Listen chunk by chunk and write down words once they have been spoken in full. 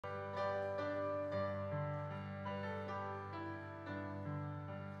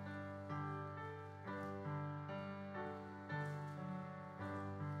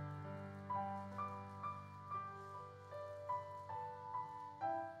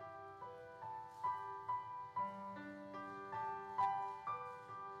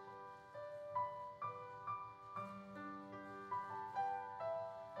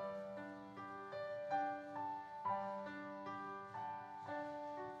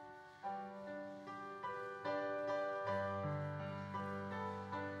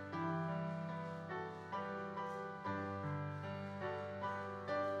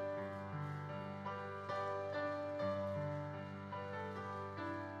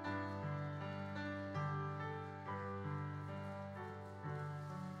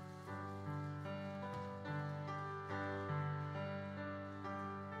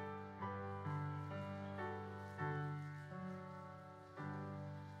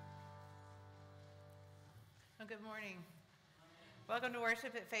Well, good morning. Welcome to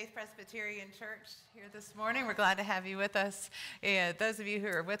worship at Faith Presbyterian Church here this morning. We're glad to have you with us. And those of you who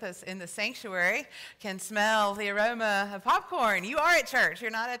are with us in the sanctuary can smell the aroma of popcorn. You are at church. You're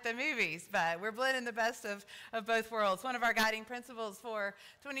not at the movies, but we're blending the best of both worlds. One of our guiding principles for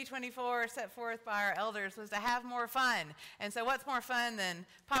 2024 set forth by our elders was to have more fun. And so what's more fun than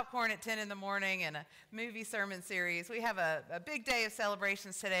popcorn at 10 in the morning and a movie sermon series? We have a big day of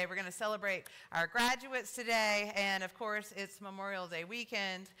celebrations today. We're going to celebrate our graduates today, and of course, it's Memorial Day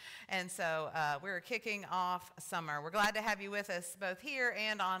weekend, and so we're kicking off summer. We're glad to have you with us both here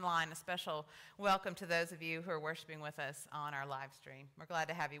and online. A special welcome to those of you who are worshiping with us on our live stream. We're glad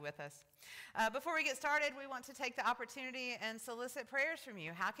to have you with us. Before we get started, we want to take the opportunity and solicit prayers from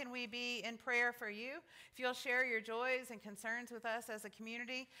you. How can we be in prayer for you? If you'll share your joys and concerns with us as a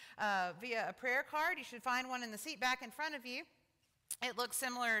community via a prayer card, you should find one in the seat back in front of you. It looks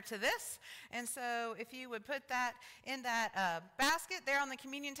similar to this, and so if you would put that in that basket there on the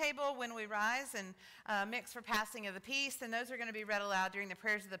communion table when we rise and mix for passing of the peace, then those are going to be read aloud during the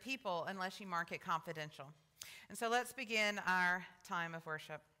prayers of the people unless you mark it confidential. And so let's begin our time of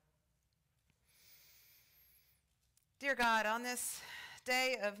worship. Dear God, on this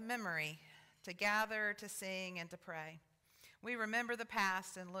day of memory, to gather, to sing, and to pray, we remember the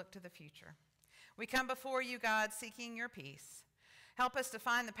past and look to the future. We come before you, God, seeking your peace. Help us to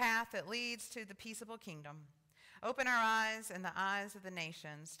find the path that leads to the peaceable kingdom. Open our eyes and the eyes of the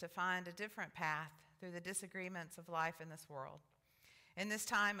nations to find a different path through the disagreements of life in this world. In this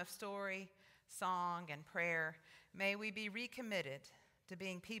time of story, song, and prayer, may we be recommitted to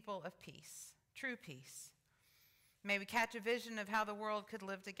being people of peace, true peace. May we catch a vision of how the world could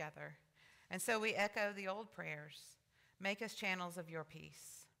live together. And so we echo the old prayers. Make us channels of your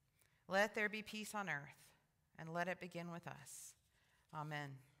peace. Let there be peace on earth, and let it begin with us. Amen.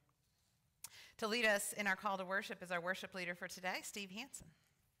 To lead us in our call to worship is our worship leader for today, Steve Hansen.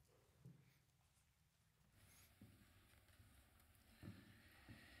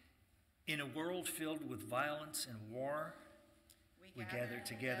 In a world filled with violence and war, we gather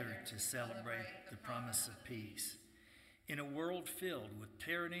together to celebrate the promise of peace. In a world filled with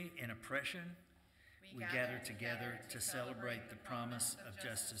tyranny and oppression, we gather together to celebrate the promise of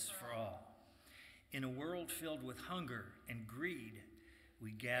justice for all. In a world filled with hunger and greed, we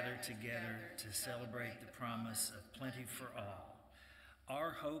gather together to celebrate the promise of plenty for all.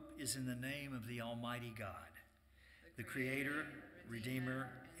 Our hope is in the name of the Almighty God, the Creator, Redeemer,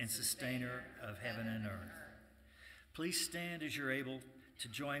 and Sustainer of heaven and earth. Please stand as you're able to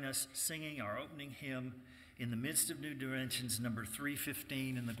join us singing our opening hymn, In the Midst of New Dimensions, number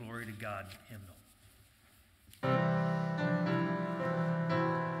 315 in the Glory to God hymnal.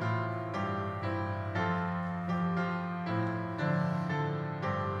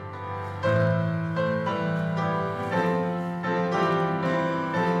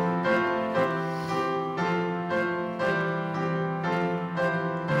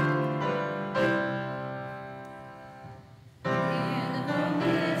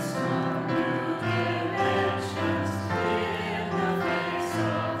 Dimensions, in the face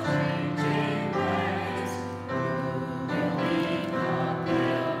of changing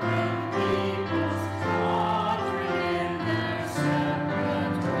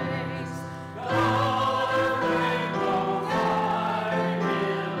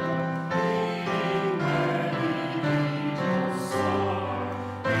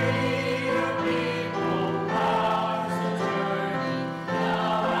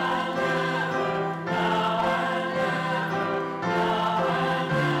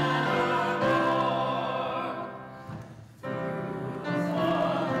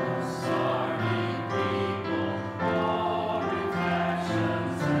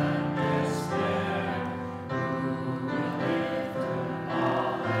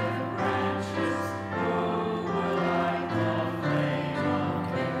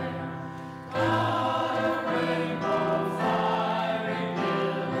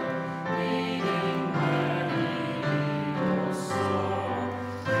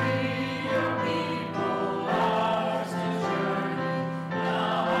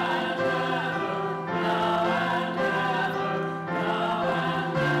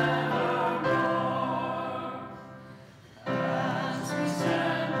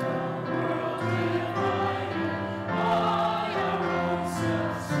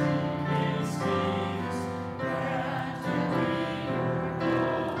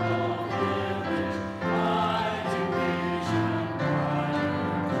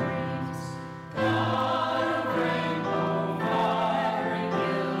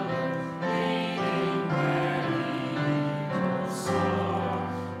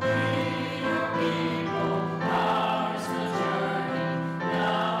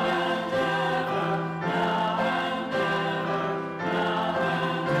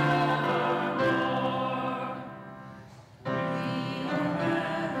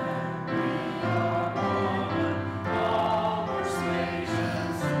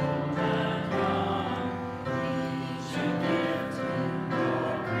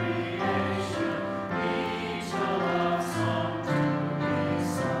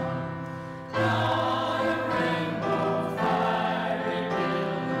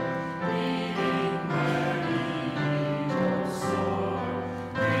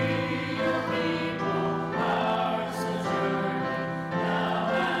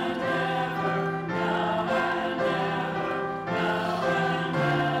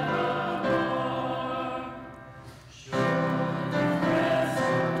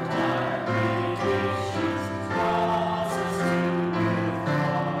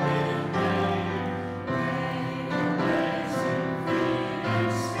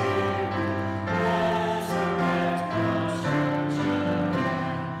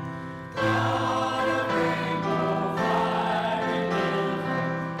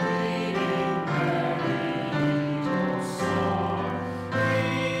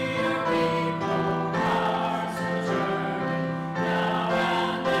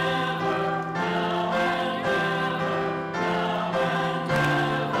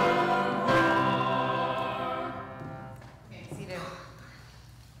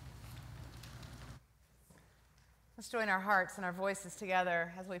join our hearts and our voices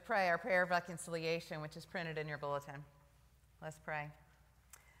together as we pray our prayer of reconciliation, which is printed in your bulletin. Let's pray.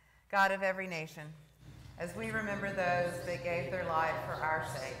 God of every nation, as we remember those that gave their life for our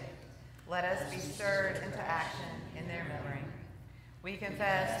sake, let us be stirred into action in their memory. We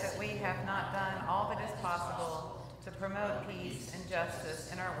confess that we have not done all that is possible to promote peace and justice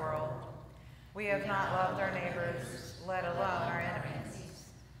in our world. We have not loved our neighbors, let alone our enemies.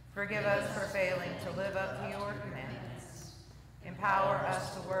 Forgive us for failing to live up to your commandments. Empower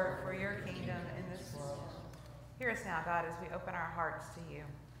us to work for your kingdom in this world. Hear us now, God, as we open our hearts to you.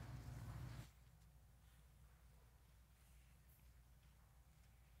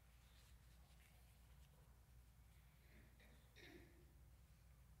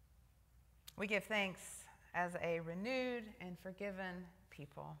 We give thanks as a renewed and forgiven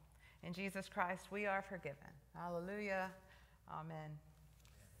people. In Jesus Christ, we are forgiven. Hallelujah. Amen.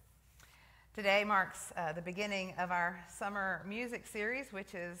 Today marks the beginning of our summer music series,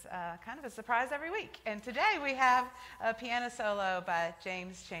 which is kind of a surprise every week. And today we have a piano solo by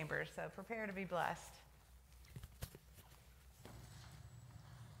James Chambers, so prepare to be blessed.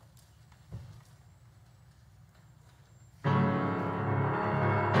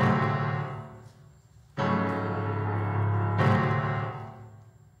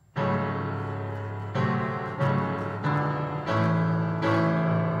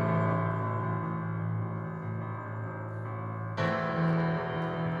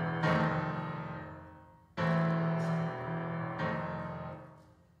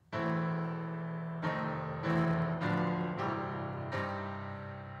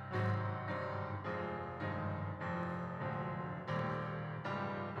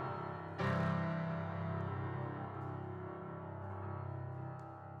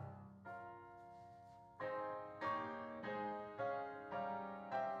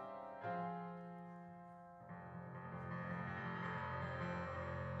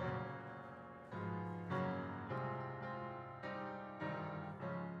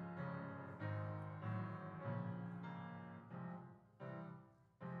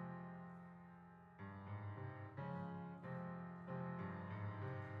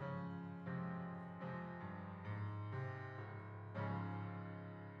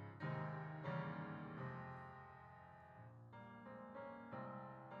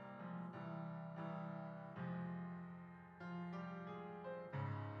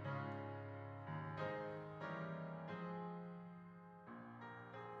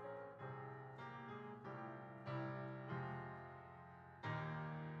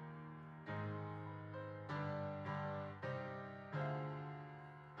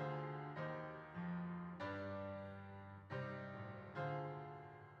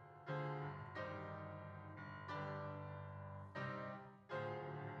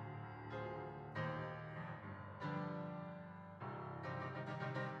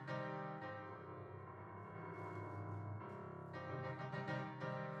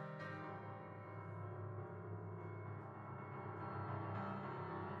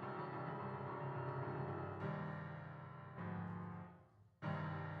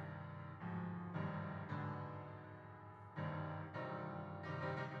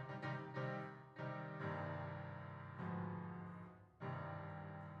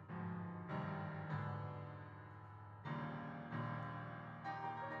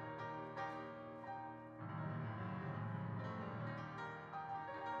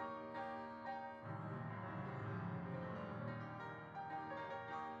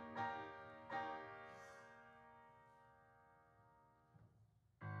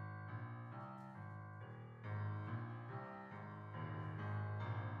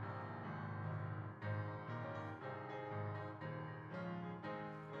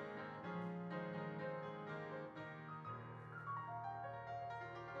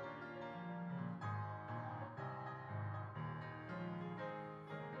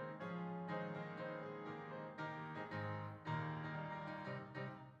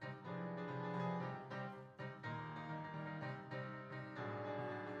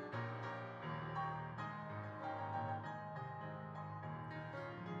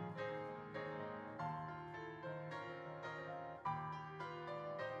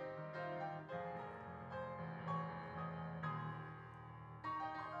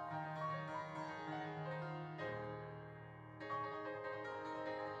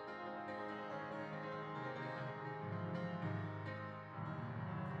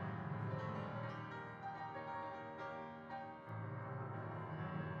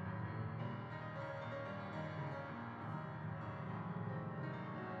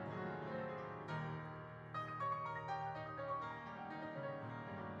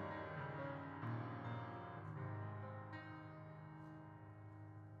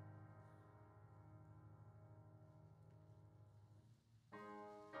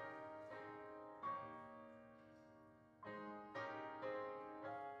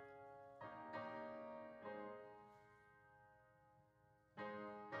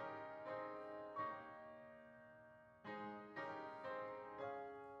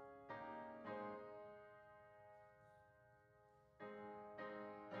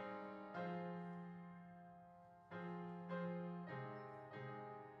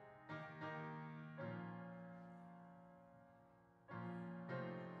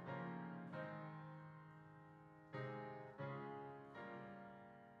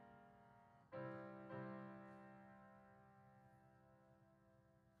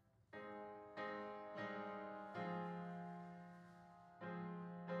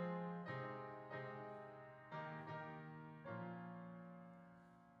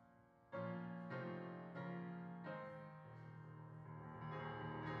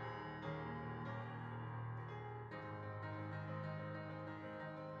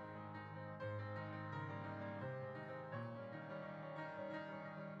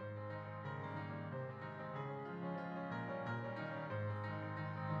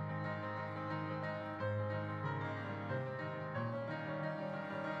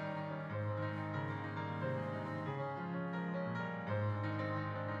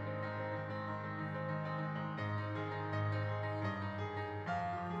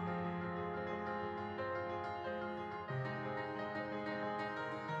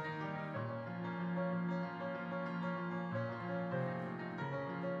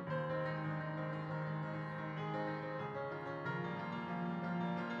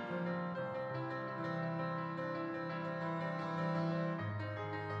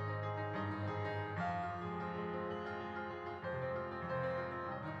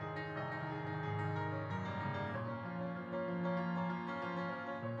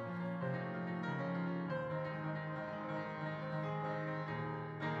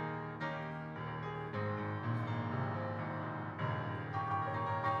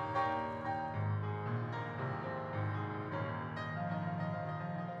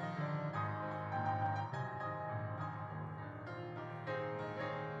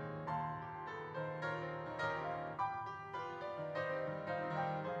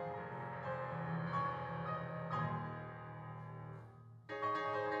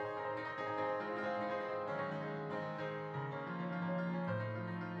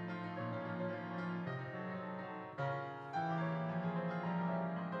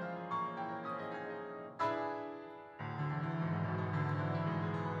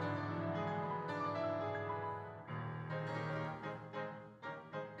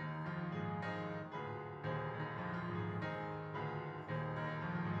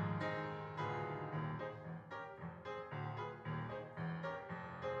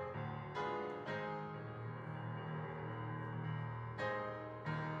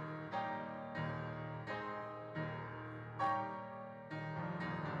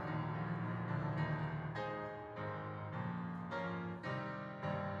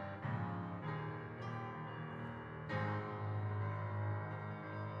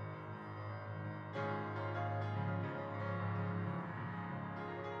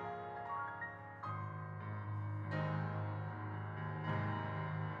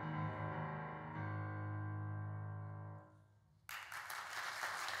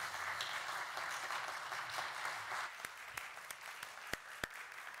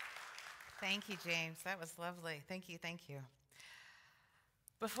 Thank you, James. That was lovely. Thank you, thank you.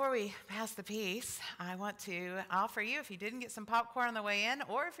 Before we pass the peace, I want to offer you, if you didn't get some popcorn on the way in,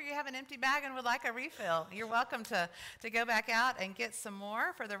 or if you have an empty bag and would like a refill, you're welcome to go back out and get some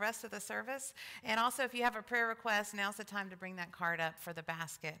more for the rest of the service. And also, if you have a prayer request, now's the time to bring that card up for the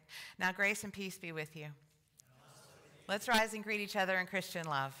basket. Now, grace and peace be with you. Let's rise and greet each other in Christian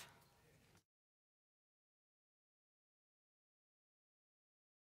love.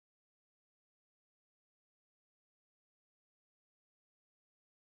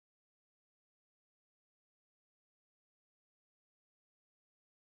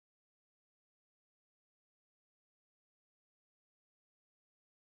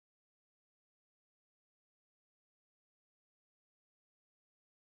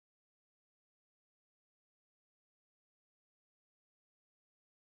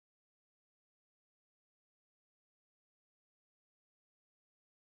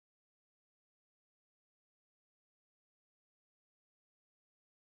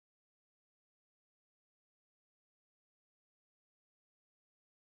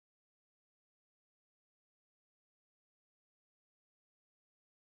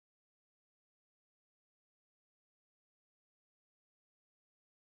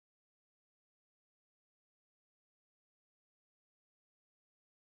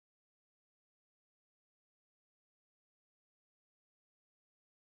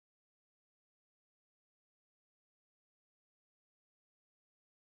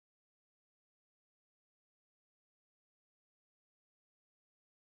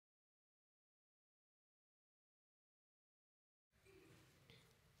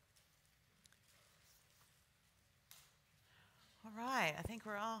 All right, I think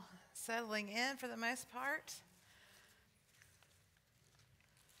we're all settling in for the most part.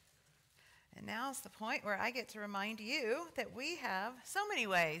 And now's the point where I get to remind you that we have so many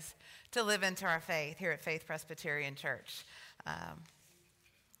ways to live into our faith here at Faith Presbyterian Church.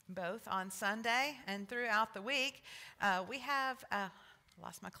 Both on Sunday and throughout the week, we have,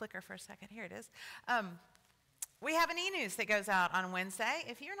 lost my clicker for a second, here it is. We have an e-news that goes out on Wednesday.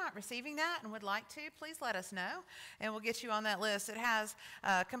 If you're not receiving that and would like to, please let us know, and we'll get you on that list. It has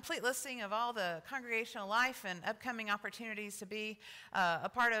a complete listing of all the congregational life and upcoming opportunities to be a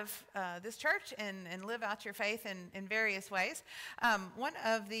part of this church and live out your faith in various ways. One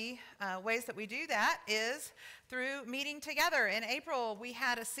of the ways that we do that is through meeting together. In April, we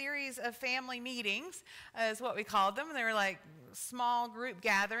had a series of family meetings, is what we called them. They were like small group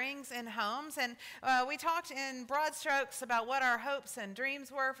gatherings in homes, and we talked in broad strokes about what our hopes and dreams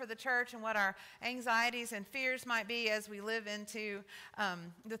were for the church and what our anxieties and fears might be as we live into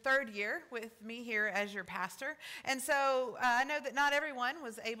the third year with me here as your pastor. And so I know that not everyone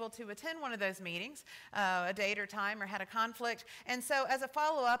was able to attend one of those meetings, a date or time, or had a conflict. And so as a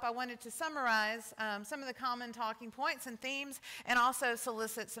follow-up, I wanted to summarize some of the common talking points and themes, and also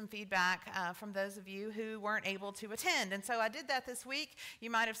solicit some feedback from those of you who weren't able to attend. And so I did that this week. You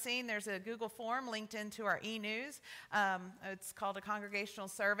might have seen there's a Google form linked into our e-news. It's called a congregational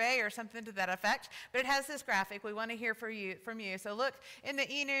survey or something to that effect, but it has this graphic. We want to hear from you. So look in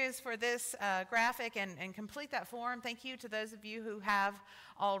the e-news for this graphic and complete that form. Thank you to those of you who have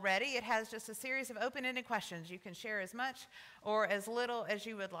already. It has just a series of open-ended questions. You can share as much or as little as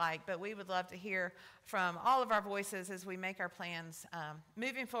you would like, but we would love to hear from all of our voices as we make our plans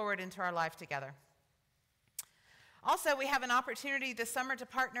moving forward into our life together. Also, we have an opportunity this summer to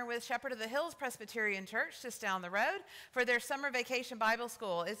partner with Shepherd of the Hills Presbyterian Church just down the road for their summer vacation Bible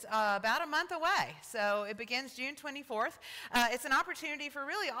school. It's about a month away, so it begins June 24th. It's an opportunity for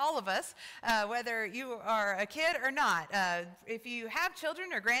really all of us, whether you are a kid or not. If you have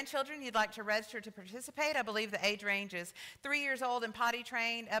children or grandchildren you'd like to register to participate, I believe the age range is 3 years old and potty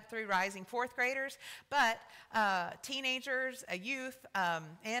trained up through rising fourth graders, but teenagers, youth,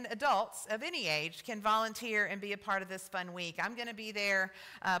 and adults of any age can volunteer and be a part of this fun week. I'm going to be there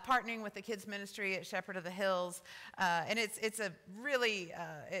partnering with the kids ministry at Shepherd of the Hills, and it's a really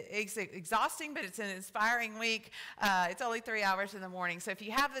it's exhausting, but it's an inspiring week. It's only 3 hours in the morning, so if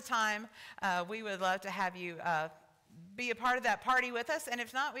you have the time, we would love to have you be a part of that party with us, and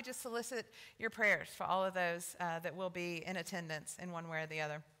if not, we just solicit your prayers for all of those that will be in attendance in one way or the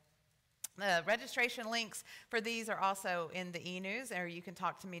other. The registration links for these are also in the e-news, or you can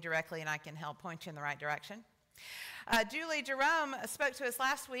talk to me directly and I can help point you in the right direction. Julie Jerome spoke to us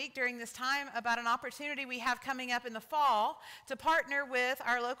last week during this time about an opportunity we have coming up in the fall to partner with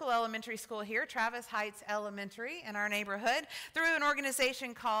our local elementary school here, Travis Heights Elementary in our neighborhood, through an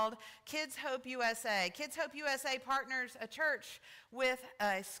organization called Kids Hope USA. Kids Hope USA partners a church with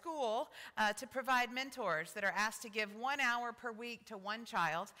a school to provide mentors that are asked to give 1 hour per week to one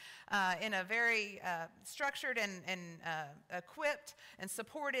child in a very structured and equipped and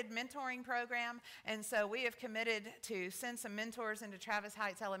supported mentoring program. And so we have committed to send some mentors into Travis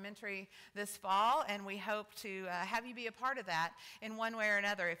Heights Elementary this fall, and we hope to have you be a part of that in one way or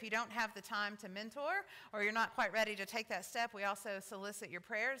another. If you don't have the time to mentor or you're not quite ready to take that step, we also solicit your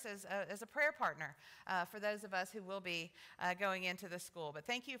prayers as a prayer partner for those of us who will be going into the school. But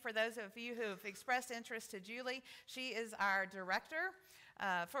thank you for those of you who have expressed interest to Julie. She is our director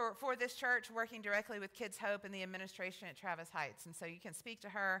for this church, working directly with Kids Hope and the administration at Travis Heights. And so you can speak to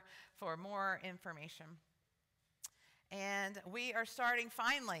her for more information. And we are starting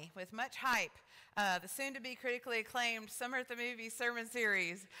finally with much hype, the soon-to-be critically acclaimed Summer at the Movies sermon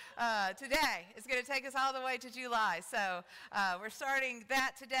series. Today is going to take us all the way to July. So we're starting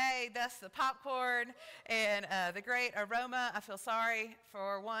that today, thus the popcorn and the great aroma. I feel sorry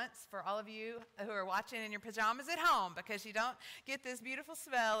for once for all of you who are watching in your pajamas at home because you don't get this beautiful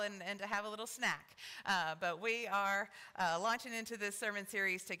smell and to have a little snack. But we are launching into this sermon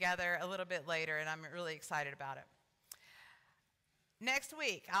series together a little bit later, and I'm really excited about it. Next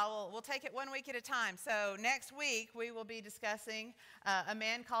week, we'll take it 1 week at a time. So next week, we will be discussing A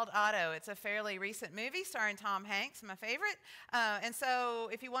Man Called Otto. It's a fairly recent movie starring Tom Hanks, my favorite. And so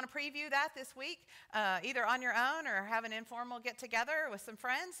if you want to preview that this week, either on your own or have an informal get-together with some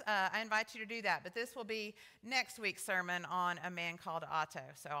friends, I invite you to do that. But this will be next week's sermon on A Man Called Otto.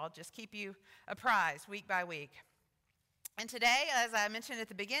 So I'll just keep you apprised week by week. And today, as I mentioned at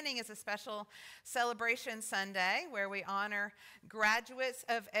the beginning, is a special celebration Sunday where we honor graduates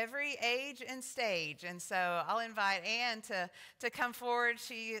of every age and stage. And so I'll invite Ann to come forward.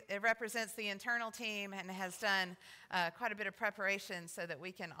 She represents the internal team and has done quite a bit of preparation so that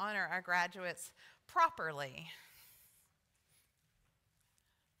we can honor our graduates properly.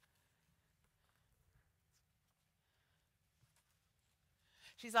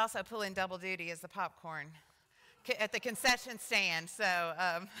 She's also pulling double duty as the popcorn at the concession stand, so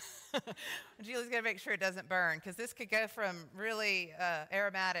Julie's going to make sure it doesn't burn, because this could go from really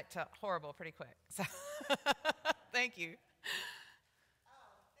aromatic to horrible pretty quick. So thank you.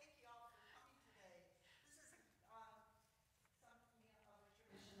 Thank you all for coming today. This is something of a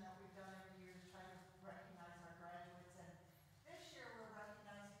tradition that we've done every year to try to recognize our graduates. And this year we're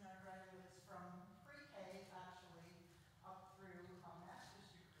recognizing our graduates from pre-K, actually, up through a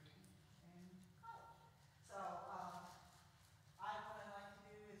master's degree in college. So what I'd like to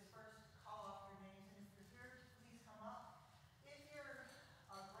do is first call off your names, and if you're here, please come up. If you're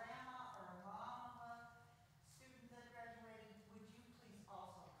a grandma or a mom of a student that graduated, would you please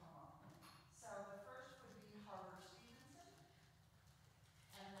also come up? So the first would be Harbor Stevenson,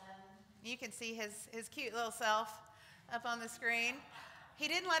 and then You can see his cute little self up on the screen. He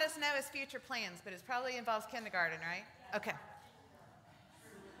didn't let us know his future plans, but it probably involves kindergarten, right? Okay.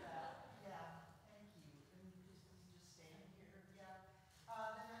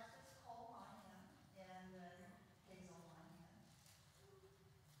 the next is Cole Myhand, and then Hazel Myhand.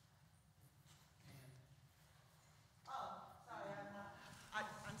 Oh, sorry,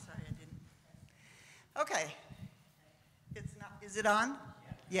 I'm sorry, I didn't. Okay. It's not, is it on?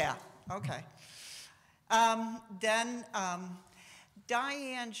 Yeah, okay. Then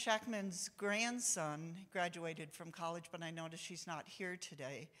Diane Shackman's grandson graduated from college, but I noticed she's not here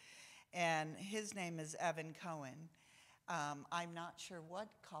today. And his name is Evan Cohen. I'm not sure what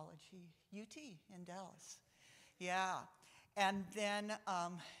college UT in Dallas. Yeah. And then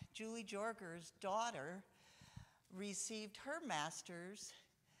Julie Jorger's daughter received her master's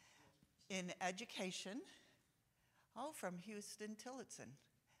in education, from Houston Tillotson.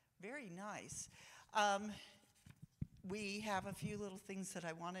 Very nice. We have a few little things that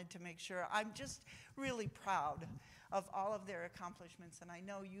I wanted to make sure. I'm just really proud of all of their accomplishments, and I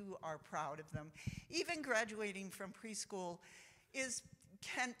know you are proud of them. Even graduating from preschool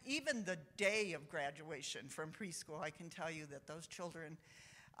even the day of graduation from preschool, I can tell you that those children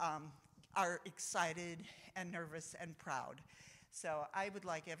are excited and nervous and proud. So I would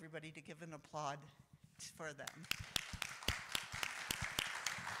like everybody to give an applaud for them.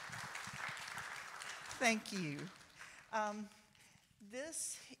 Thank you.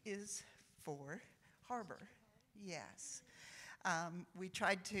 This is for Harbor. Yes. We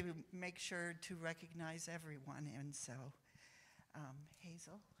tried to make sure to recognize everyone, and so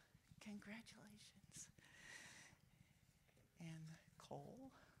Hazel, congratulations. and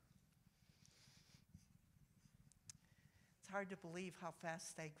Cole. It's hard to believe how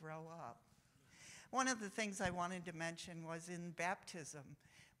fast they grow up. One of the things I wanted to mention was in baptism.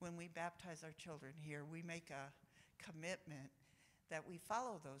 When we baptize our children here, we make a commitment that we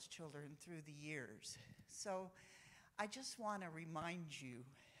follow those children through the years. So I just want to remind you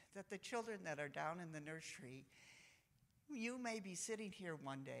that the children that are down in the nursery, you may be sitting here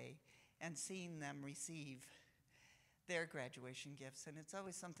one day and seeing them receive their graduation gifts, and it's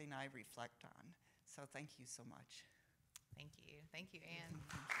always something I reflect on. So thank you so much. Thank you. Thank you, Ann.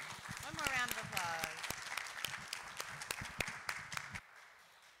 One more round of applause.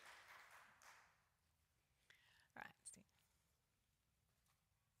 All right, Steve.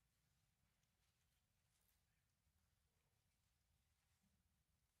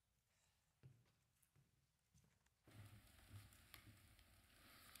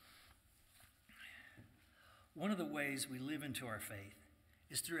 One of the ways we live into our faith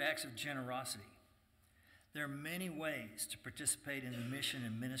is through acts of generosity. There are many ways to participate in the mission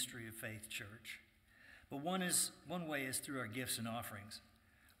and ministry of Faith Church, but one way is through our gifts and offerings.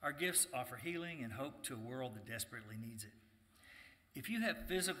 Our gifts offer healing and hope to a world that desperately needs it. If you have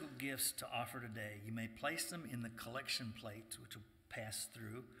physical gifts to offer today, you may place them in the collection plates, which will pass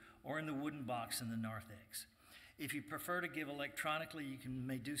through, or in the wooden box in the narthex. If you prefer to give electronically, you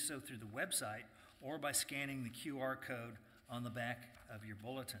may do so through the website or by scanning the QR code on the back of your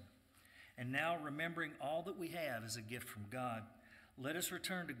bulletin. And now, remembering all that we have as a gift from God, let us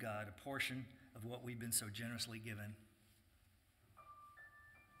return to God a portion of what we've been so generously given.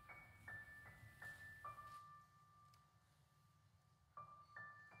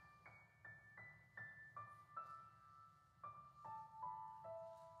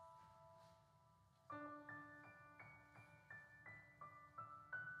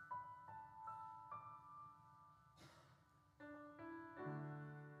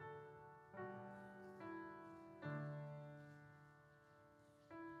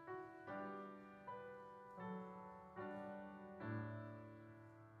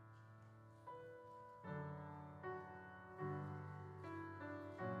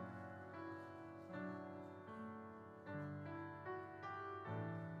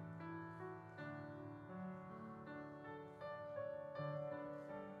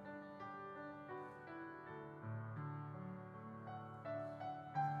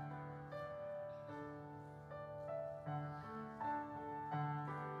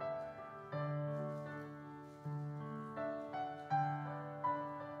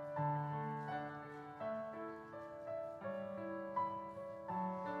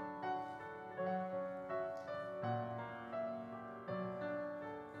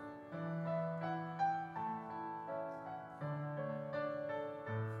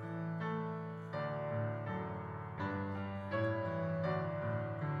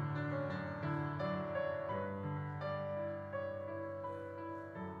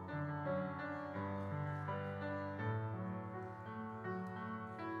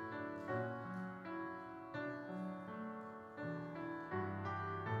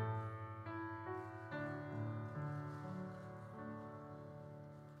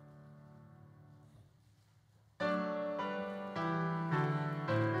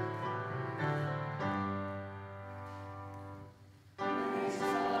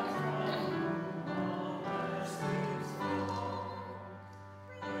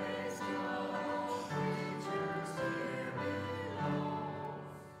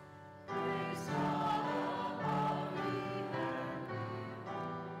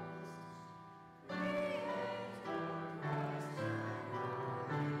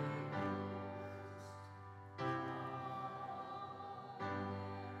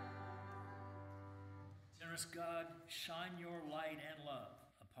 Generous God, shine your light and love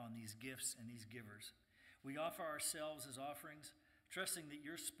upon these gifts and these givers. We offer ourselves as offerings, trusting that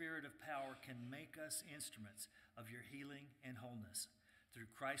your spirit of power can make us instruments of your healing and wholeness. Through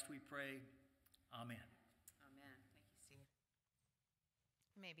Christ we pray. Amen. Amen. Thank you, Steve.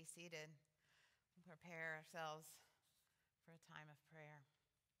 You may be seated. We'll prepare ourselves for a time of prayer.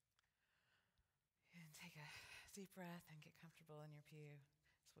 And take a deep breath and get comfortable in your pew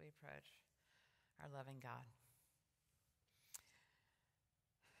as we approach our loving God.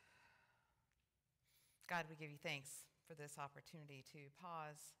 God, we give you thanks for this opportunity to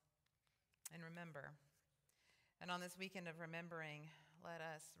pause and remember. And on this weekend of remembering, let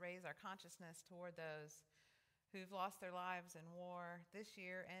us raise our consciousness toward those who've lost their lives in war this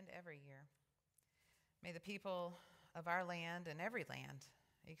year and every year. May the people of our land and every land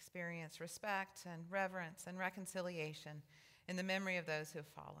experience respect and reverence and reconciliation in the memory of those who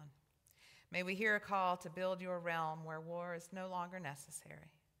have fallen. May we hear a call to build your realm where war is no longer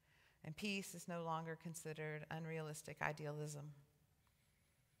necessary and peace is no longer considered unrealistic idealism.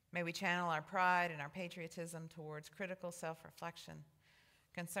 May we channel our pride and our patriotism towards critical self-reflection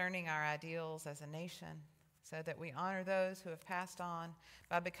concerning our ideals as a nation, so that we honor those who have passed on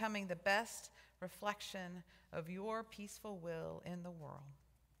by becoming the best reflection of your peaceful will in the world.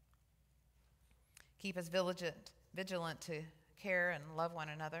 Keep us vigilant to care and love one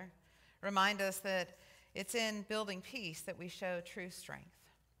another. Remind us that it's in building peace that we show true strength.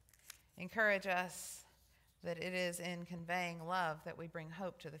 Encourage us that it is in conveying love that we bring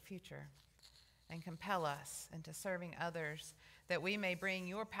hope to the future, and compel us into serving others that we may bring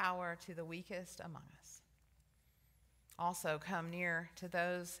your power to the weakest among us. Also, come near to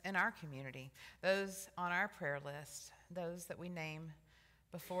those in our community, those on our prayer list, those that we name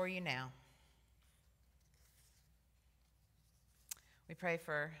before you now. We pray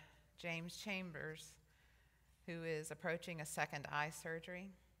for James Chambers, who is approaching a second eye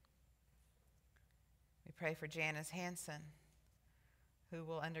surgery. We pray for Janice Hansen, who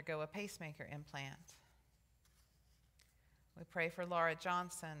will undergo a pacemaker implant. We pray for Laura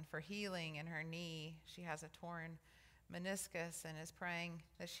Johnson for healing in her knee. She has a torn meniscus and is praying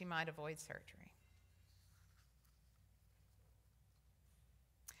that she might avoid surgery.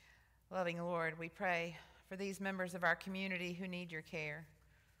 Loving Lord, we pray for these members of our community who need your care.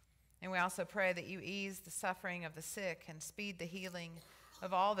 And we also pray that you ease the suffering of the sick and speed the healing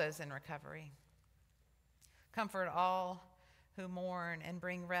of all those in recovery. Comfort all who mourn and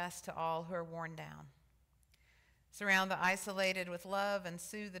bring rest to all who are worn down. Surround the isolated with love and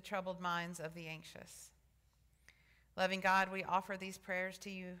soothe the troubled minds of the anxious. Loving God, we offer these prayers to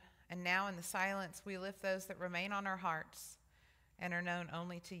you, and now in the silence we lift those that remain on our hearts and are known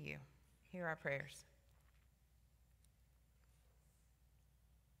only to you. Hear our prayers.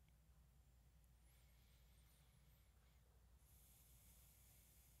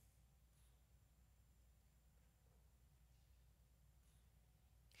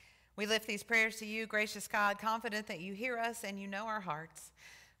 We lift these prayers to you, gracious God, confident that you hear us and you know our hearts.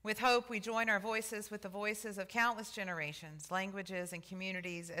 With hope, we join our voices with the voices of countless generations, languages, and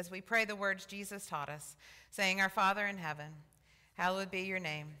communities as we pray the words Jesus taught us, saying, Our Father in heaven, hallowed be your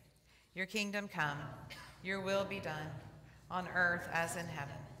name. Your kingdom come, your will be done, on earth as in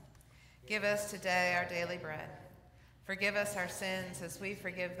heaven. Give us today our daily bread. Forgive us our sins as we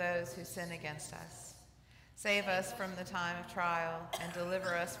forgive those who sin against us. Save us from the time of trial and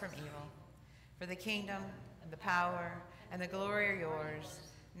deliver us from evil. For the kingdom and the power and the glory are yours,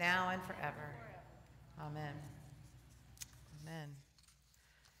 now and forever. Amen. Amen.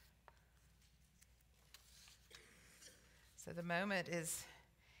 So the moment is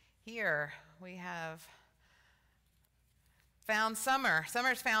here. We have found summer.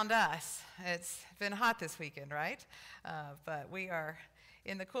 Summer's found us. It's been hot this weekend, right? But we are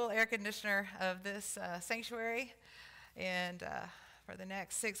in the cool air conditioner of this sanctuary, and for the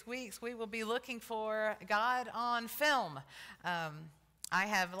next 6 weeks, we will be looking for God on film. I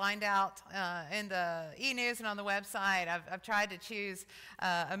have lined out in the e-news and on the website, I've tried to choose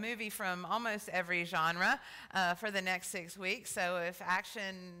a movie from almost every genre for the next 6 weeks. So if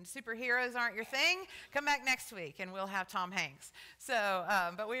action superheroes aren't your thing, come back next week and we'll have Tom Hanks. So,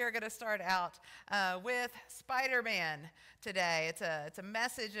 but we are going to start out with Spider-Man today. It's a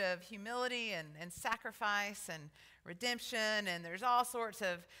message of humility and sacrifice and redemption, and there's all sorts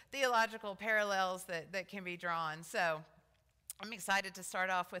of theological parallels that can be drawn. So I'm excited to start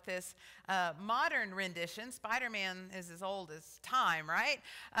off with this modern rendition. Spider-Man is as old as time, right?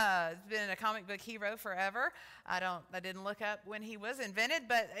 It's been a comic book hero forever. I didn't look up when he was invented,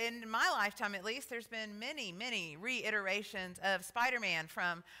 but in my lifetime at least, there's been many reiterations of Spider-Man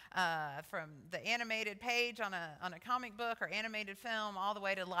from the animated page on a comic book or animated film all the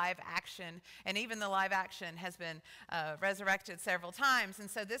way to live action, and even the live action has been resurrected several times.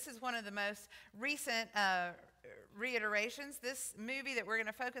 And so this is one of the most recent reiterations. This movie that we're going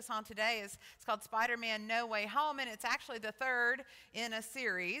to focus on today it's called Spider-Man No Way Home, and it's actually the third in a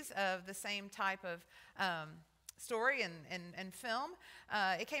series of the same type of story and film.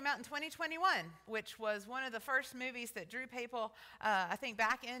 It came out in 2021, which was one of the first movies that drew people, I think,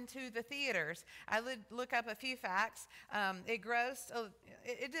 back into the theaters. I look up a few facts. It grossed,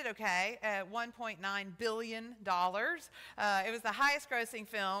 it did okay, at $1.9 billion. It was the highest grossing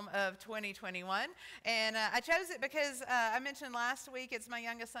film of 2021. And I chose it because I mentioned last week, it's my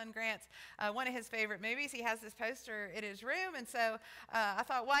youngest son Grant's, one of his favorite movies. He has this poster in his room. And so I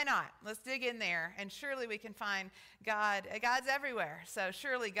thought, why not? Let's dig in there. And surely we can find God's everywhere. So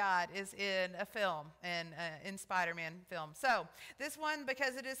surely God is in a film, and in Spider-Man film. So this one,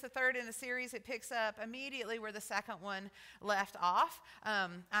 because it is the third in a series, it picks up immediately where the second one left off. I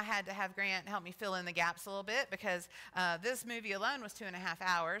had to have Grant help me fill in the gaps a little bit because this movie alone was 2.5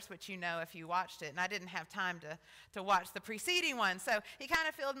 hours, which you know if you watched it, and I didn't have time to watch the preceding one. So he kind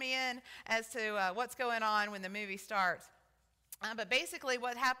of filled me in as to what's going on when the movie starts. But basically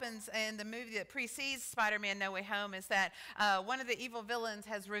what happens in the movie that precedes Spider-Man No Way Home is that one of the evil villains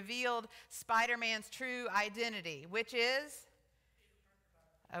has revealed Spider-Man's true identity, which is?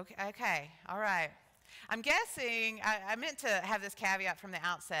 Okay, all right. I'm guessing, I meant to have this caveat from the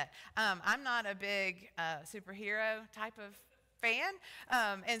outset. I'm not a big superhero type of fan.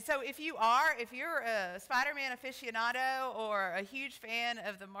 And so if you're a Spider-Man aficionado or a huge fan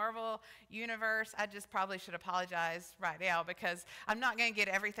of the Marvel universe, I just probably should apologize right now because I'm not going to get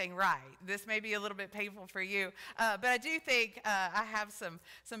everything right. This may be a little bit painful for you, but I do think I have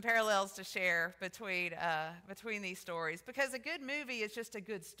some parallels to share between these stories, because a good movie is just a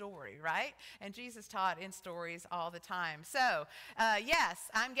good story, right? And Jesus taught in stories all the time. So yes,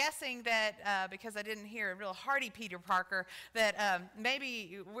 I'm guessing that because I didn't hear a real hearty Peter Parker, that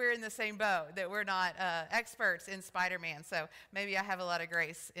maybe we're in the same boat, that we're not experts in Spider-Man. So maybe I have a lot of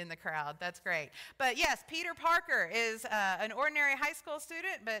grace in the crowd. That's great. But yes, Peter Parker is an ordinary high school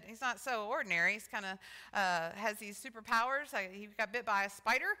student, but he's not so ordinary. He's kind of has these superpowers. He got bit by a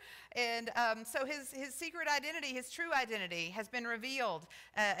spider. And so his secret identity, his true identity, has been revealed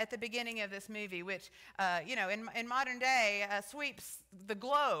at the beginning of this movie, which, in modern day sweeps the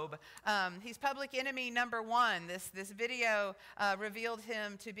globe. He's public enemy number one. This video revealed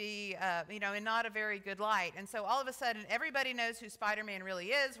him to be, in not a very good light. And so all of a sudden, everybody knows who Spider-Man really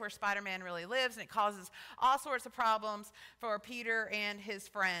is, where Spider-Man really lives, and it causes all sorts of problems for Peter and his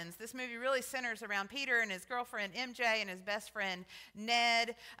friends. This movie really centers around Peter and his girlfriend MJ and his best friend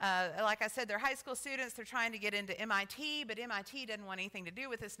Ned. Like I said, they're high school students. They're trying to get into MIT, but MIT doesn't want anything to do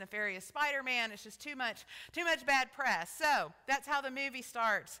with this nefarious Spider-Man. It's just too much bad press. So that's how the movie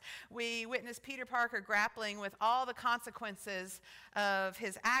starts. We witness Peter Parker grappling with all the consequences of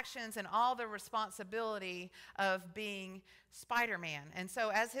his actions and all the responsibility of being Spider-Man. And so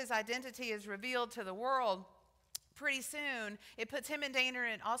as his identity is revealed to the world, pretty soon it puts him in danger,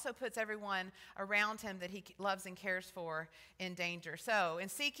 and it also puts everyone around him that he loves and cares for in danger. So in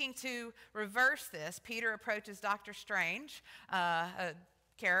seeking to reverse this, Peter approaches Dr. Strange, a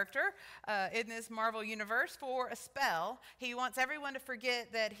character in this Marvel universe, for a spell. He wants everyone to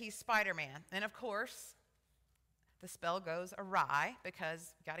forget that he's Spider-Man. And of course, the spell goes awry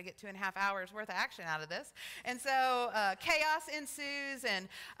because you've got to get 2.5 hours worth of action out of this. And so chaos ensues, and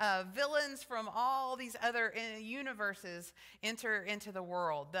villains from all these other universes enter into the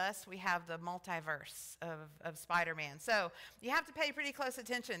world. Thus, we have the multiverse of Spider-Man. So you have to pay pretty close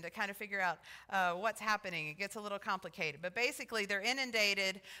attention to kind of figure out what's happening. It gets a little complicated. But basically, they're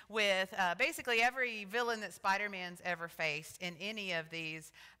inundated with basically every villain that Spider-Man's ever faced in any of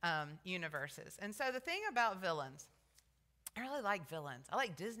these universes. And so the thing about villains, I really like villains. I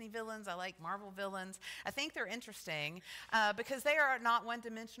like Disney villains. I like Marvel villains. I think they're interesting because they are not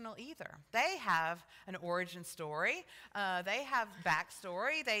one-dimensional either. They have an origin story. They have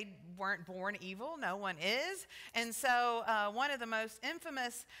backstory. They weren't born evil. No one is. And so one of the most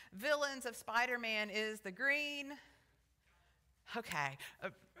infamous villains of Spider-Man is the Green... Okay.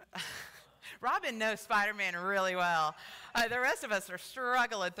 Robin knows Spider-Man really well. The rest of us are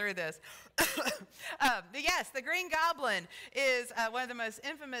struggling through this. Yes, the Green Goblin is one of the most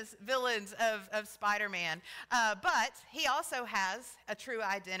infamous villains of Spider-Man. But he also has a true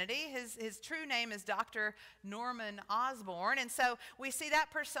identity. His true name is Dr. Norman Osborn. And so we see that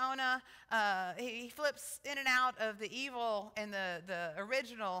persona. He flips in and out of the evil and the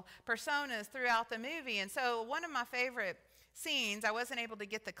original personas throughout the movie. And so one of my favorite scenes, I wasn't able to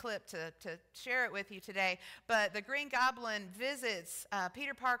get the clip to share it with you today, but the Green Goblin visits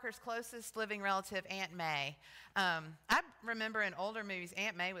Peter Parker's closest living relative, Aunt May. I remember in older movies,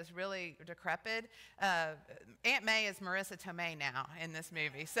 Aunt May was really decrepit. Aunt May is Marissa Tomei now in this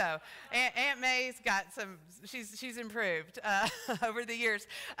movie. So Aunt May's got she's improved over the years.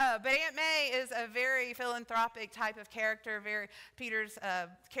 But Aunt May is a very philanthropic type of character, very Peter's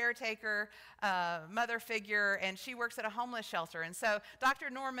caretaker, mother figure, and she works at a homeless shelter. And so Dr.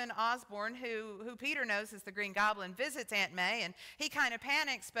 Norman Osborn, who Peter knows is the Green Goblin, visits Aunt May, and he kind of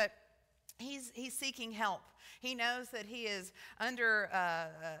panics, but he's seeking help. He knows that he is under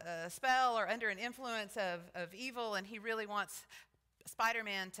a spell or under an influence of evil, and he really wants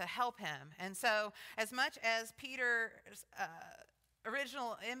Spider-Man to help him. And so as much as Peter's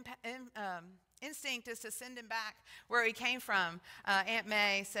original instinct is to send him back where he came from. Aunt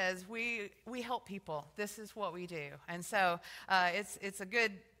May says, we help people. This is what we do. And so it's a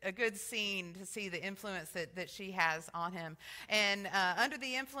good scene to see the influence that she has on him. And under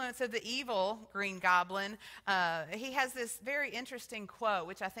the influence of the evil Green Goblin, he has this very interesting quote,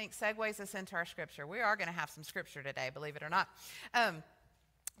 which I think segues us into our scripture. We are going to have some scripture today, believe it or not.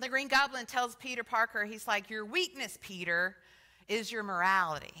 The Green Goblin tells Peter Parker, he's like, your weakness, Peter, is your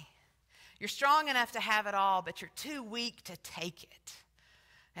morality. You're strong enough to have it all, but you're too weak to take it.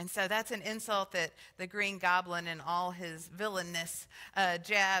 And so that's an insult that the Green Goblin and all his villainness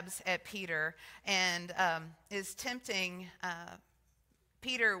jabs at Peter and is tempting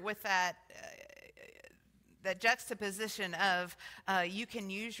Peter with that juxtaposition of you can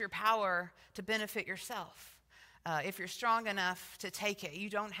use your power to benefit yourself. If you're strong enough to take it, you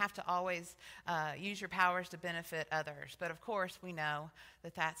don't have to always use your powers to benefit others. But of course, we know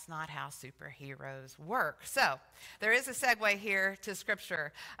that that's not how superheroes work. So there is a segue here to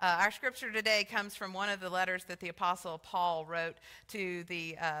Scripture. Our Scripture today comes from one of the letters that the Apostle Paul wrote to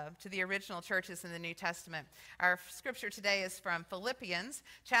the original churches in the New Testament. Our Scripture today is from Philippians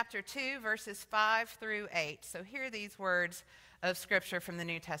chapter 2, verses 5 through 8. So hear these words of Scripture from the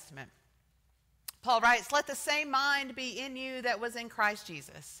New Testament. Paul writes, let the same mind be in you that was in Christ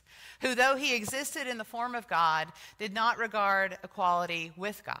Jesus, who though he existed in the form of God, did not regard equality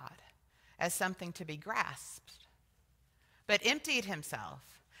with God as something to be grasped, but emptied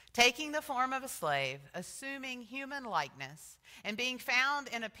himself, taking the form of a slave, assuming human likeness, and being found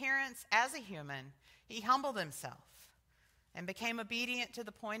in appearance as a human, he humbled himself and became obedient to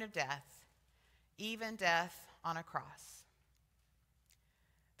the point of death, even death on a cross.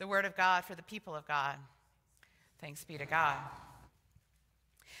 The word of God for the people of God. Thanks be to God.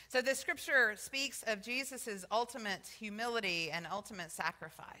 So this scripture speaks of Jesus' ultimate humility and ultimate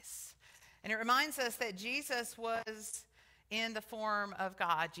sacrifice. And it reminds us that Jesus was in the form of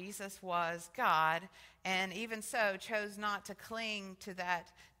God. Jesus was God, and even so chose not to cling to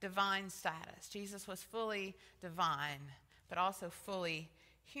that divine status. Jesus was fully divine, but also fully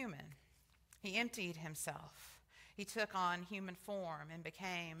human. He emptied himself. He took on human form and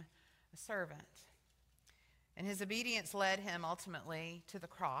became a servant. And his obedience led him ultimately to the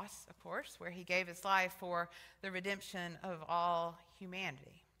cross, of course, where he gave his life for the redemption of all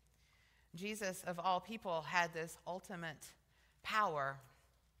humanity. Jesus, of all people, had this ultimate power,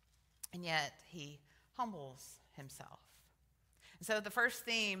 and yet he humbles himself. And so the first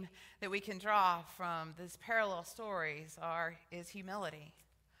theme that we can draw from these parallel stories is humility.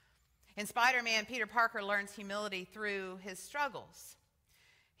 In Spider-Man, Peter Parker learns humility through his struggles.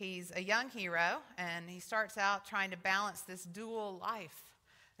 He's a young hero, and he starts out trying to balance this dual life,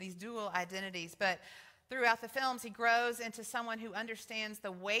 these dual identities. But throughout the films, he grows into someone who understands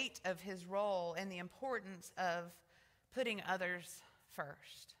the weight of his role and the importance of putting others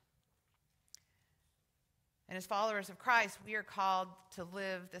first. And as followers of Christ, we are called to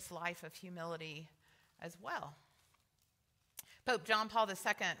live this life of humility as well. Pope John Paul II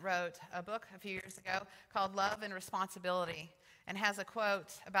wrote a book a few years ago called Love and Responsibility, and has a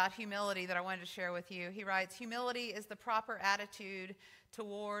quote about humility that I wanted to share with you. He writes, humility is the proper attitude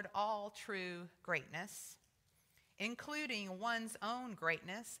toward all true greatness, including one's own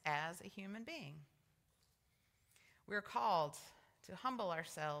greatness as a human being. We're called to humble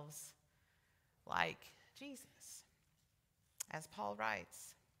ourselves like Jesus, as Paul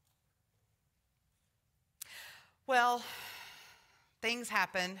writes. Well, things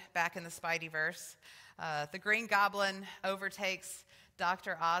happen back in the Spideyverse. The Green Goblin overtakes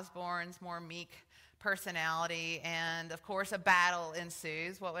Dr. Osborn's more meek personality, and of course a battle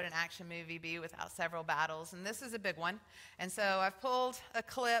ensues. What would an action movie be without several battles? And this is a big one. And so I've pulled a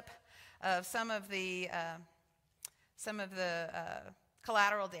clip of some of the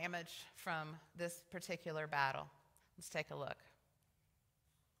collateral damage from this particular battle. Let's take a look.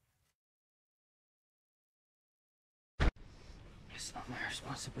 It's not my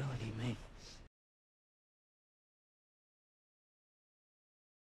responsibility, mate.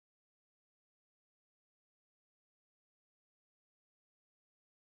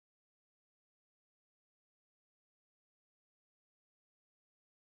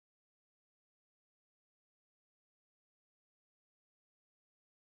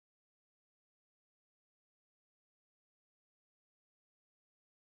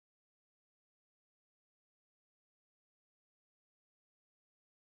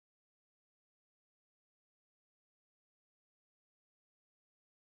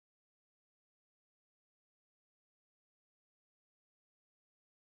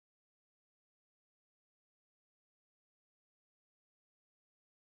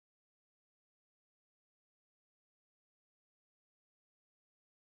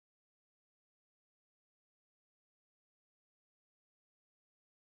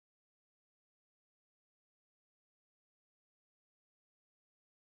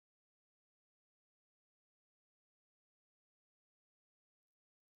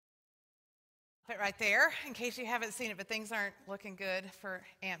 it right there in case you haven't seen it, but things aren't looking good for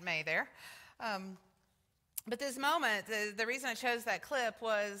Aunt May there. But this moment, the reason I chose that clip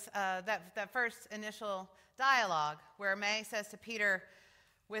was that first initial dialogue where May says to Peter,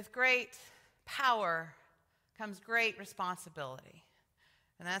 "With great power comes great responsibility."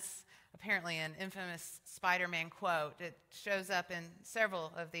 And that's apparently an infamous Spider-Man quote. It shows up in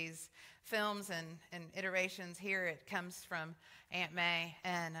several of these films and iterations. Here it comes from Aunt May,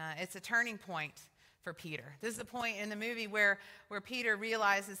 and it's a turning point for Peter. This is the point in the movie where Peter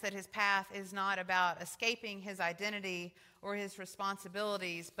realizes that his path is not about escaping his identity or his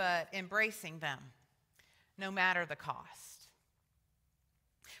responsibilities, but embracing them, no matter the cost.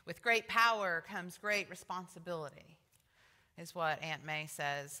 With great power comes great responsibility, is what Aunt May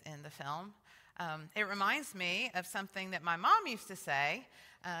says in the film. It reminds me of something that my mom used to say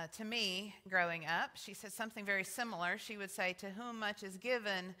to me growing up. She said something very similar. She would say, "To whom much is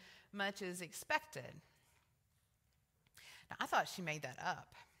given, much is expected." Now, I thought she made that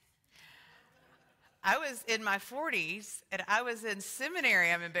up. I was in my 40s, and I was in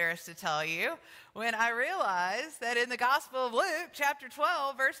seminary, I'm embarrassed to tell you, when I realized that in the Gospel of Luke, chapter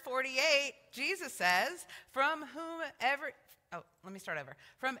 12, verse 48, Jesus says, From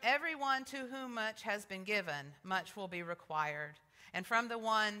everyone to whom much has been given, much will be required. And from the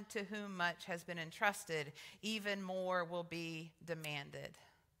one to whom much has been entrusted, even more will be demanded.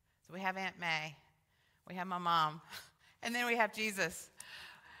 So we have Aunt May, we have my mom, and then we have Jesus.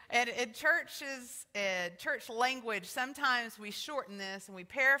 And in church language, sometimes we shorten this and we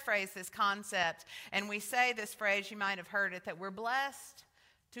paraphrase this concept, and we say this phrase, you might have heard it, that we're blessed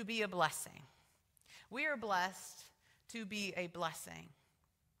to be a blessing. We are blessed to be a blessing.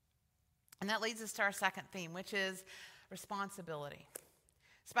 And that leads us to our second theme, which is responsibility.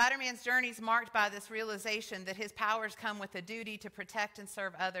 Spider-Man's journey is marked by this realization that his powers come with a duty to protect and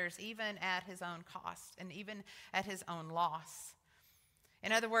serve others, even at his own cost and even at his own loss.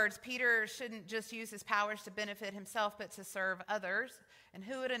 In other words, Peter shouldn't just use his powers to benefit himself, but to serve others. And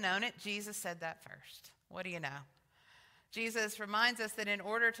who would have known it? Jesus said that first. What do you know? Jesus reminds us that in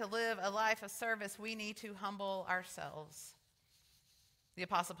order to live a life of service, we need to humble ourselves. The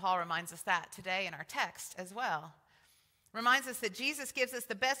Apostle Paul reminds us that today in our text as well. Reminds us that Jesus gives us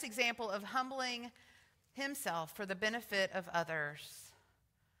the best example of humbling himself for the benefit of others.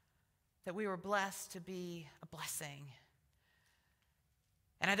 That we were blessed to be a blessing.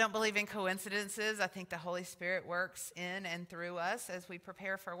 And I don't believe in coincidences. I think the Holy Spirit works in and through us as we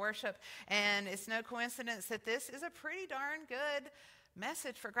prepare for worship. And it's no coincidence that this is a pretty darn good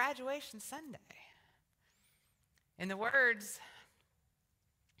message for Graduation Sunday. In the words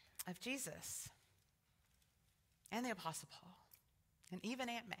of Jesus and the Apostle Paul and even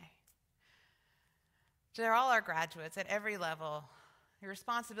Aunt May, they're all our graduates at every level. Your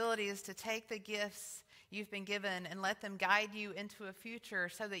responsibility is to take the gifts you've been given and let them guide you into a future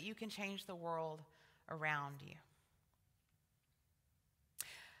so that you can change the world around you.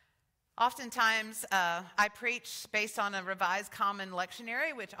 Oftentimes, I preach based on a Revised Common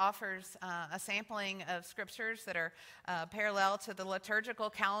Lectionary, which offers a sampling of scriptures that are parallel to the liturgical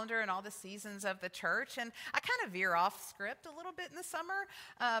calendar and all the seasons of the church. And I kind of veer off script a little bit in the summer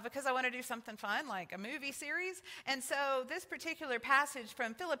because I want to do something fun, like a movie series. And so this particular passage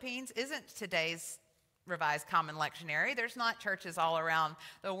from Philippines isn't today's Revised Common Lectionary. There's not churches all around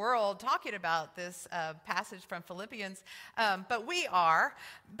the world talking about this passage from Philippians, but we are.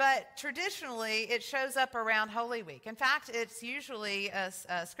 But traditionally, it shows up around Holy Week. In fact, it's usually a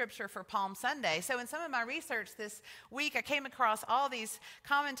scripture for Palm Sunday. So in some of my research this week, I came across all these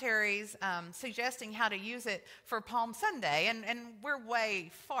commentaries suggesting how to use it for Palm Sunday, and we're way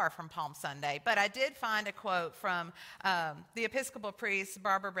far from Palm Sunday. But I did find a quote from the Episcopal priest,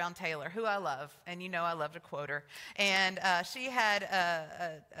 Barbara Brown Taylor, who I love, and you know I love to quote her. And she had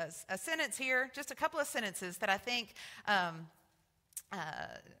a sentence here, just a couple of sentences that I think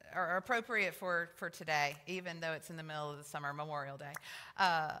are appropriate for today, even though it's in the middle of the summer, Memorial Day.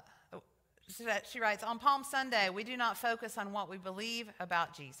 She writes, "On Palm Sunday, we do not focus on what we believe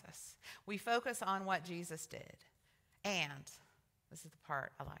about Jesus. We focus on what Jesus did. And," this is the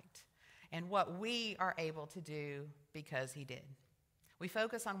part I liked, "and what we are able to do because he did." We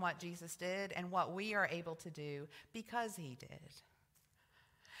focus on what Jesus did and what we are able to do because he did.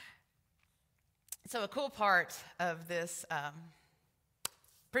 So a cool part of this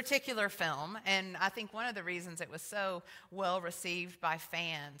particular film, and I think one of the reasons it was so well received by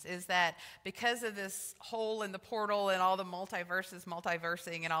fans, is that because of this hole in the portal and all the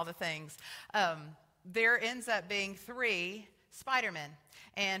multiversing and all the things, there ends up being 3 Spider-Men.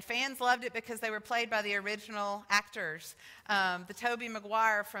 And fans loved it because they were played by the original actors. The Tobey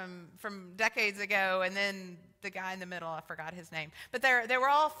Maguire from decades ago, and then the guy in the middle, I forgot his name. But they were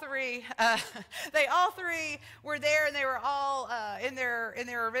all three, they all three were there, and they were all in their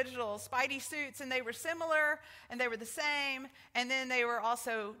original Spidey suits, and they were similar, and they were the same, and then they were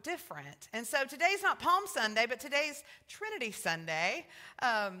also different. And so today's not Palm Sunday, but today's Trinity Sunday,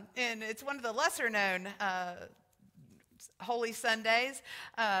 and it's one of the lesser known Holy Sundays.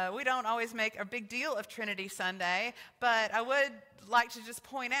 We don't always make a big deal of Trinity Sunday, but I would like to just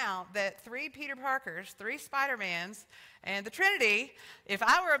point out that 3 Peter Parkers, 3 Spider-Mans, and the Trinity, if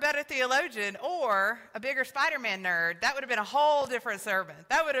I were a better theologian or a bigger Spider-Man nerd, that would have been a whole different sermon.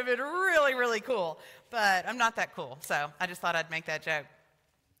 That would have been really, really cool, but I'm not that cool, so I just thought I'd make that joke.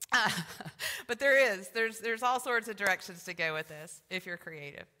 But there's all sorts of directions to go with this if you're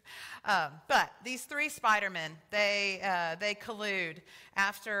creative. But these 3 Spider-Men, they collude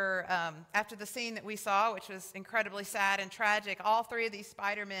after the scene that we saw, which was incredibly sad and tragic. All 3 of these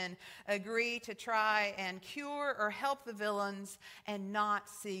Spider-Men agree to try and cure or help the villains and not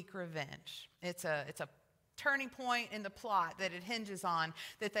seek revenge. It's a turning point in the plot that it hinges on,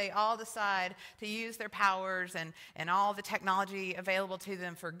 that they all decide to use their powers and all the technology available to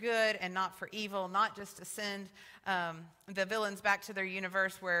them for good and not for evil, not just to send the villains back to their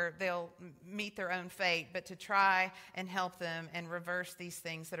universe where they'll meet their own fate, but to try and help them and reverse these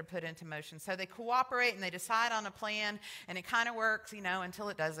things that are put into motion. So they cooperate and they decide on a plan, and it kind of works, until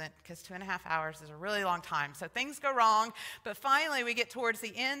it doesn't, because 2.5 hours is a really long time. So things go wrong, but finally we get towards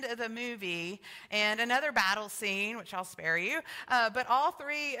the end of the movie and another battle scene, which I'll spare you, but all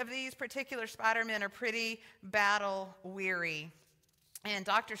 3 of these particular Spider-Men are pretty battle weary. And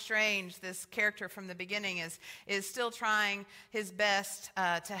Dr. Strange, this character from the beginning, is still trying his best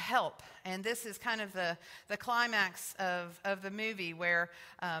to help. And this is kind of the climax of the movie, where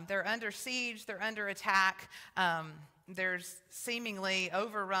they're under siege, they're under attack, there's seemingly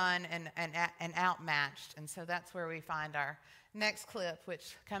overrun and outmatched. And so that's where we find our next clip,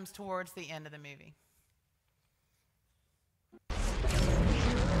 which comes towards the end of the movie.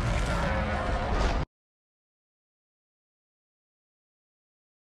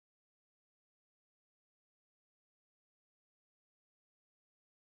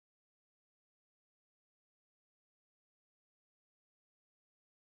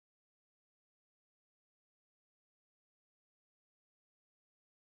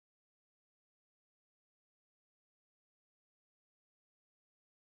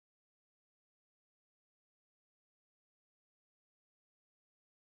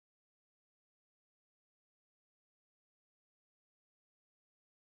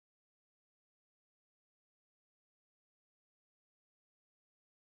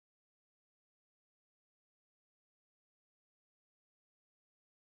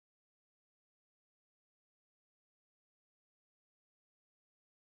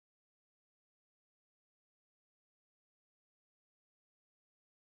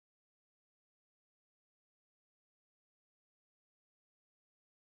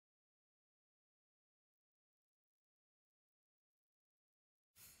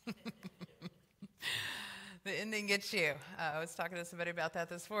 The ending gets you. I was talking to somebody about that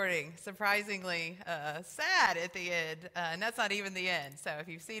this morning. Surprisingly sad at the end, and that's not even the end. So if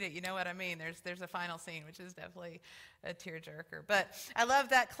you've seen it, you know what I mean. There's a final scene, which is definitely a tearjerker. But I love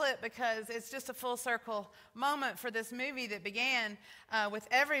that clip because it's just a full circle moment for this movie that began with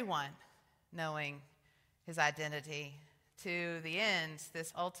everyone knowing his identity, to the end,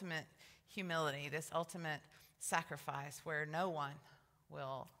 this ultimate humility, this ultimate sacrifice where no one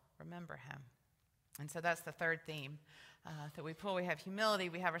will remember him. And so that's the third theme that we pull. We have humility,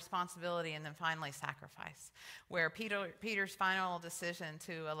 we have responsibility, and then finally sacrifice, where Peter's final decision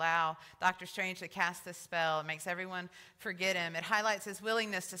to allow Dr. Strange to cast this spell makes everyone forget him. It highlights his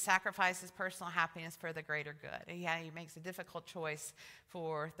willingness to sacrifice his personal happiness for the greater good. Yeah, he makes a difficult choice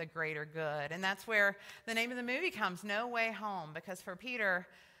for the greater good. And that's where the name of the movie comes, No Way Home, because for Peter,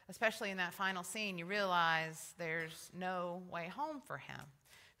 especially in that final scene, you realize there's no way home for him.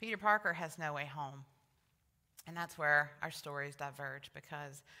 Peter Parker has no way home. And that's where our stories diverge,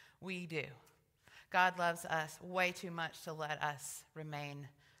 because we do. God loves us way too much to let us remain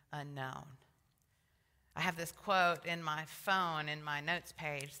unknown. I have this quote in my phone, in my notes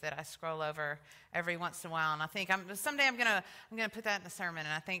page, that I scroll over every once in a while, and I think someday I'm gonna put that in a sermon,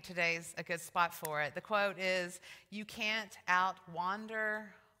 and I think today's a good spot for it. The quote is, "You can't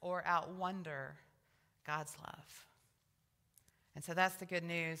out-wander or out-wonder God's love." And so that's the good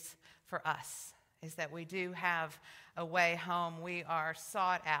news for us, is that we do have a way home. We are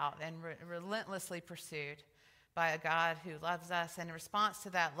sought out and relentlessly pursued by a God who loves us. And in response to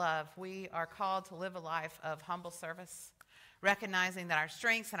that love, we are called to live a life of humble service, recognizing that our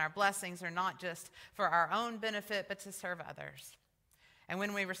strengths and our blessings are not just for our own benefit, but to serve others. And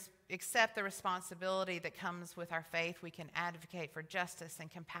when we accept the responsibility that comes with our faith, we can advocate for justice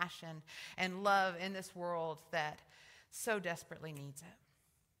and compassion and love in this world that so desperately needs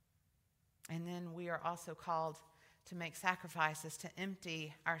it. And then we are also called to make sacrifices, to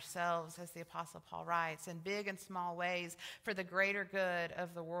empty ourselves, as the Apostle Paul writes, in big and small ways for the greater good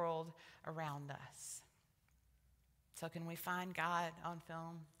of the world around us. So can we find God on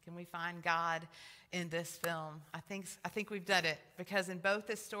film? Can we find God in this film? I think we've done it, because in both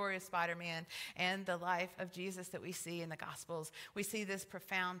this story of Spider-Man and the life of Jesus that we see in the Gospels, we see this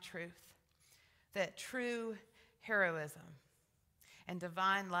profound truth that true heroism and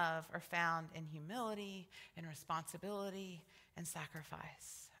divine love are found in humility and responsibility and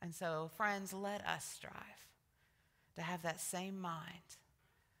sacrifice. And so, friends, let us strive to have that same mind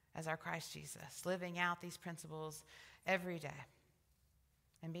as our Christ Jesus, living out these principles every day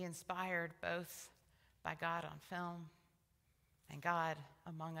and be inspired both by God on film and God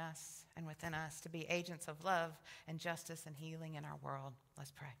among us and within us to be agents of love and justice and healing in our world.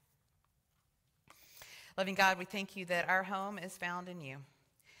 Let's pray. Loving God, we thank you that our home is found in you.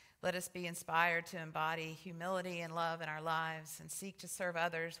 Let us be inspired to embody humility and love in our lives and seek to serve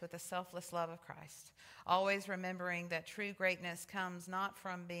others with the selfless love of Christ, always remembering that true greatness comes not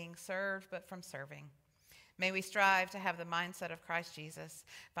from being served, but from serving. May we strive to have the mindset of Christ Jesus,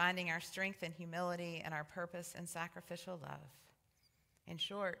 finding our strength in humility and our purpose in sacrificial love. In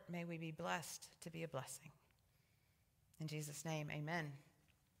short, may we be blessed to be a blessing. In Jesus' name, amen.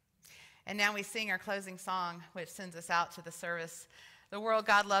 And now we sing our closing song, which sends us out to the service the world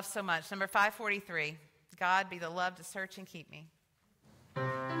God loves so much. Number 543, God be the love to search and keep me.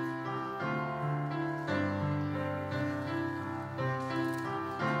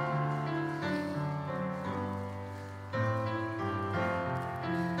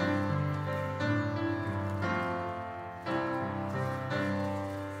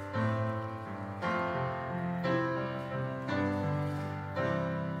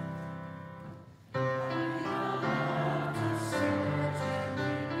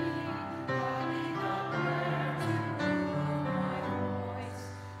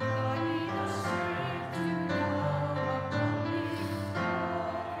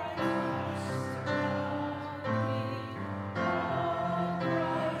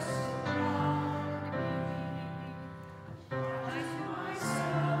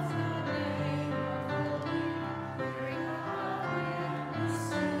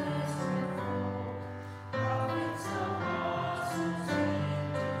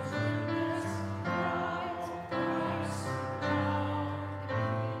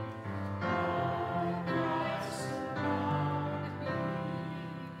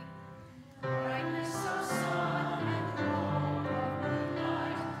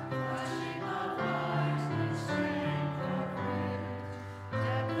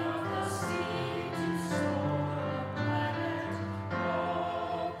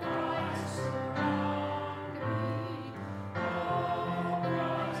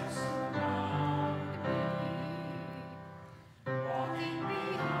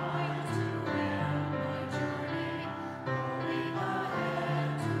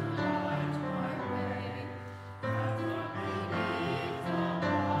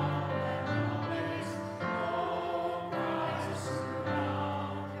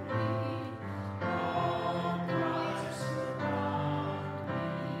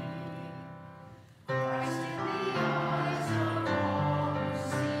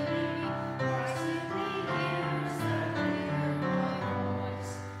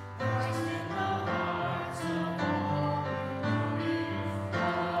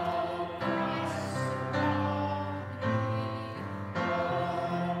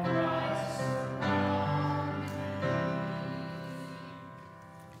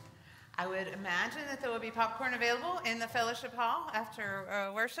 I would imagine that there will be popcorn available in the fellowship hall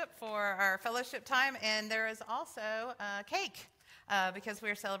after worship for our fellowship time, and there is also cake because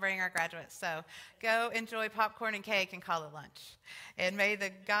we are celebrating our graduates. So go enjoy popcorn and cake and call it lunch. And may the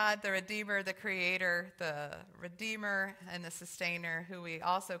God, the Redeemer, the Creator, the Redeemer and the Sustainer, who we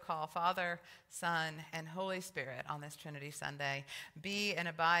also call Father, Son, and Holy Spirit on this Trinity Sunday, be and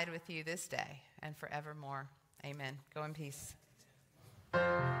abide with you this day and forevermore. Amen. Go in peace.